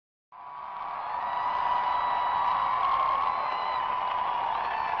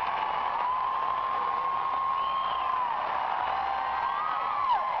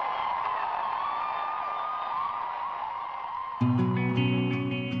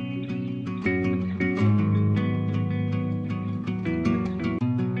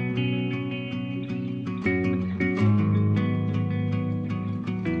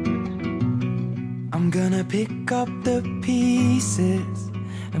pick up the pieces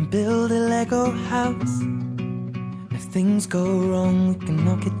and build a Lego house. If things go wrong, we can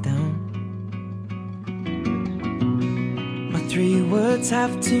knock it down. My 3 words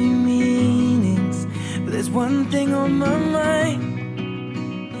have 2 meanings, but there's one thing on my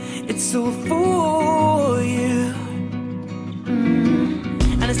mind. It's all for you.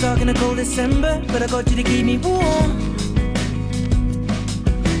 And it's dark in a cold December, but I got you to keep me warm.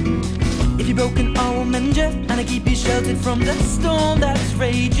 If you're broken, I will mend you, and I keep you sheltered from the storm that's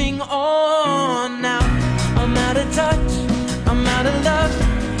raging on. Now I'm out of touch, I'm out of love.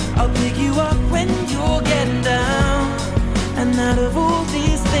 I'll pick you up when you're getting down. And out of all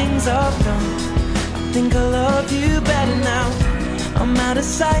these things I've done, I think I love you better now. I'm out of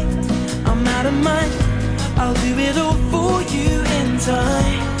sight, I'm out of mind. I'll do it all for you in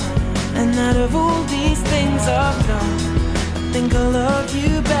time. And out of all these things I've done, I think I love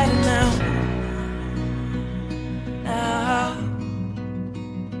you better now.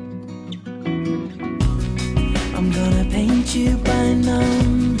 I'm gonna paint you by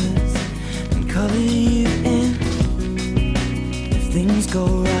numbers and color you in. If things go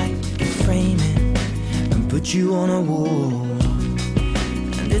right, we can frame it and put you on a wall.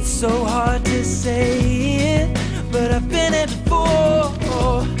 And it's so hard to say it, but I've been it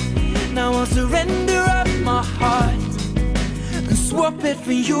before. Now I'll surrender up my heart and swap it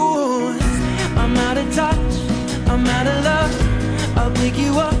for yours. I'm out of touch, I'm out of love. I'll pick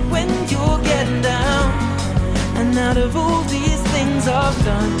you up when you're getting down. And out of all these things I've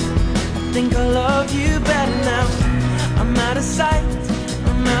done, I think I love you better now. I'm out of sight,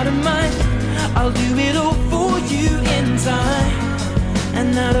 I'm out of mind. I'll do it all for you in time.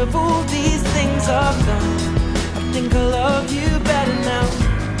 And out of all these things I've done, I think I love you better now.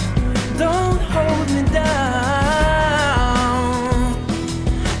 Don't hold me down.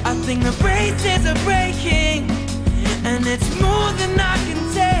 I think the braces are breaking, and it's more than I can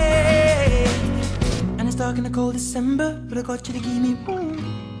take. And it's dark in the cold December, but I got you to keep me warm.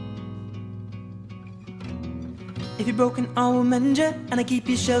 If you're broken, I will mend you, and I keep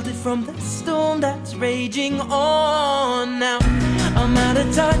you sheltered from the storm that's raging on. Now I'm out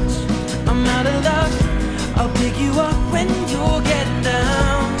of touch, I'm out of love. I'll pick you up when you're getting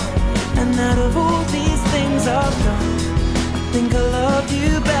down. And out of all these things I've done, I think I love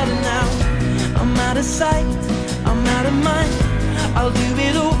you better now. I'm out of sight, I'm out of mind. I'll do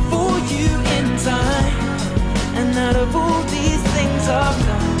it all for you in time. And out of all these things I've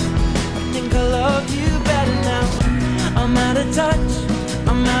done, I think I love you better now. I'm out of touch,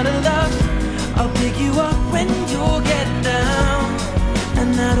 I'm out of love. I'll pick you up when you're getting down.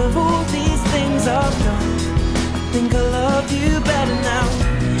 And out of all these things I've done, I think I love you better now.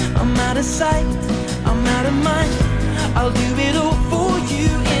 I'm out of sight, I'm out of mind. I'll do it all for you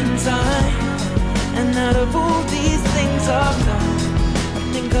in time. And out of all these things I've done, I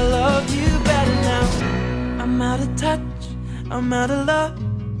think I love you better now. I'm out of touch, I'm out of love.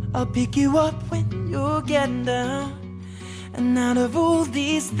 I'll pick you up when you're getting down. And out of all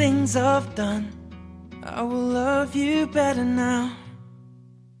these things I've done, I will love you better now.